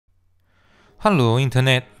Hello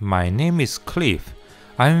Internet, my name is Cliff.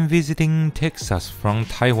 I'm visiting Texas from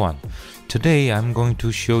Taiwan. Today I'm going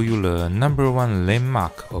to show you the #1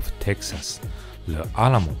 landmark of Texas, the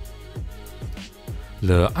Alamo.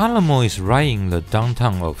 The Alamo is right in the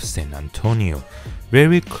downtown of San Antonio,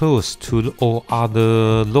 very close to all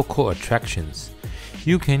other local attractions.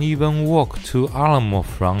 You can even walk to Alamo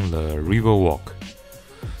from the Riverwalk.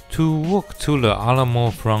 To walk to the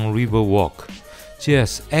Alamo from Riverwalk,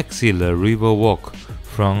 just exit the Riverwalk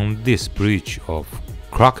from this bridge of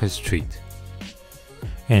Crockett Street.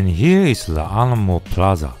 And here is the Alamo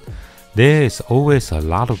Plaza. There is always a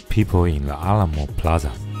lot of people in the Alamo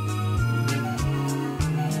Plaza.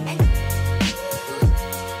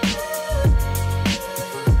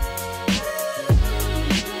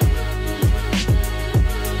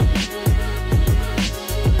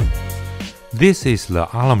 This is the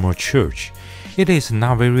Alamo Church. It is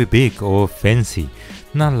not very big or fancy,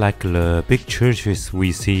 not like the big churches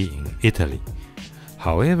we see in Italy.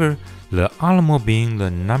 However, the Alamo being the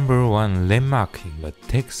 #1 landmark in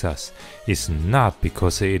Texas is not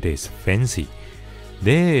because it is fancy.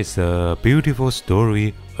 There is a beautiful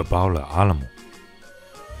story about the Alamo.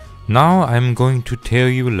 Now I'm going to tell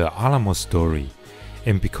you the Alamo story,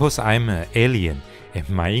 and because I'm an alien and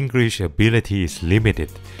my English ability is limited,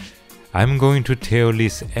 I'm going to tell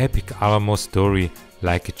this epic Alamo story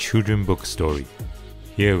like a children's book story.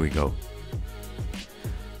 Here we go.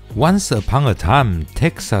 Once upon a time,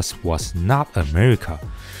 Texas was not America.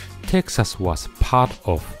 Texas was part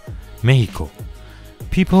of Mexico.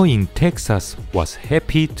 People in Texas was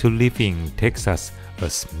happy to live in Texas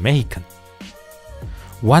as Mexican.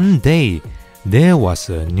 One day, there was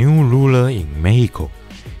a new ruler in Mexico.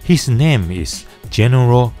 His name is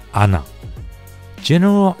General Anna.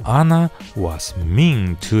 General Anna was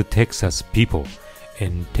mean to Texas people,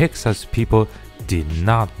 and Texas people did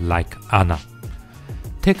not like Anna.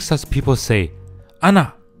 Texas people say,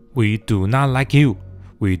 "Anna, we do not like you.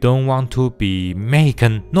 We don't want to be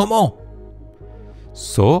Mexican no more."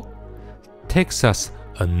 So, Texas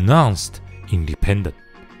announced independence.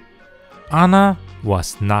 Anna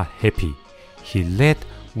was not happy. He led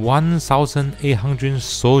 1,800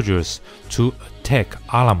 soldiers to attack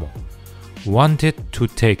Alamo, wanted to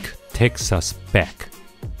take Texas back.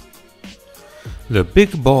 The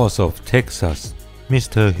big boss of Texas,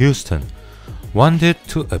 Mr. Houston, wanted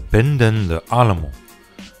to abandon the Alamo.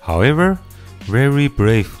 However, very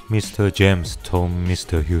brave Mr. James told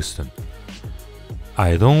Mr. Houston,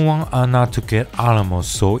 "I don't want Anna to get Alamo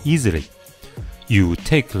so easily. You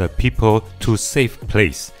take the people to a safe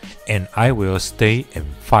place, and I will stay and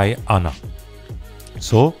fight Anna."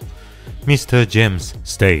 So, Mr. James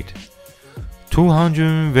stayed.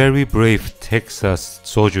 200 very brave Texas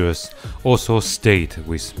soldiers also stayed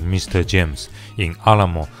with Mr. James in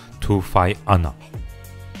Alamo to fight Anna.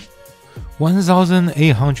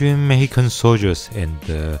 1,800 Mexican soldiers and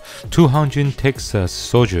 200 Texas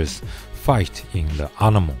soldiers fight in the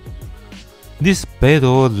Alamo. This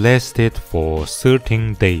battle lasted for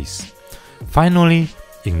 13 days. Finally,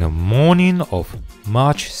 in the morning of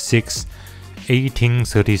March 6,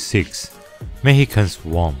 1836, Mexicans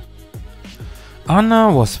won.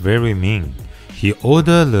 Anna was very mean. He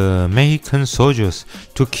ordered the Mexican soldiers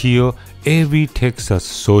to kill every Texas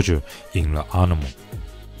soldier in the Alamo.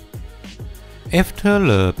 After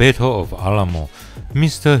the Battle of Alamo,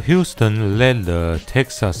 Mr. Houston led the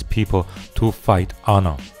Texas people to fight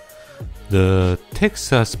Anna. The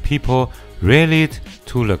Texas people rallied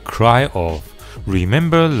to the cry of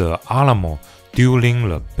 "Remember the Alamo" during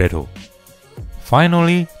the battle.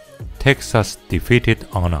 Finally, Texas defeated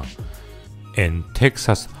Anna, and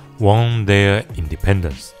Texas won their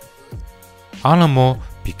independence. Alamo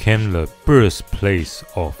became the birthplace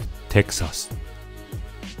of Texas.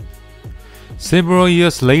 Several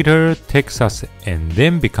years later, Texas and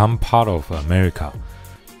then become part of America,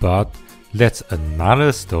 but that's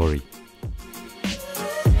another story.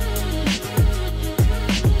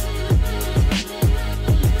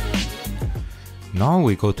 Now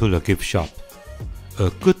we go to the gift shop. A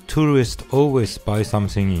good tourist always buys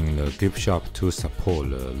something in the gift shop to support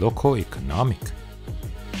the local economic.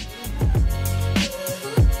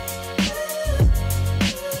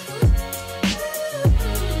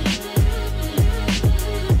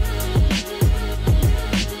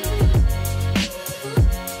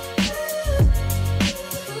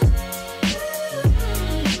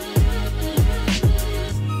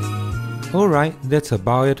 Alright, that's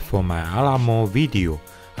about it for my Alamo video.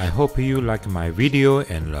 I hope you like my video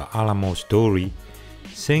and the Alamo story.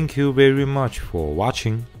 Thank you very much for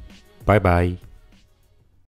watching. Bye bye.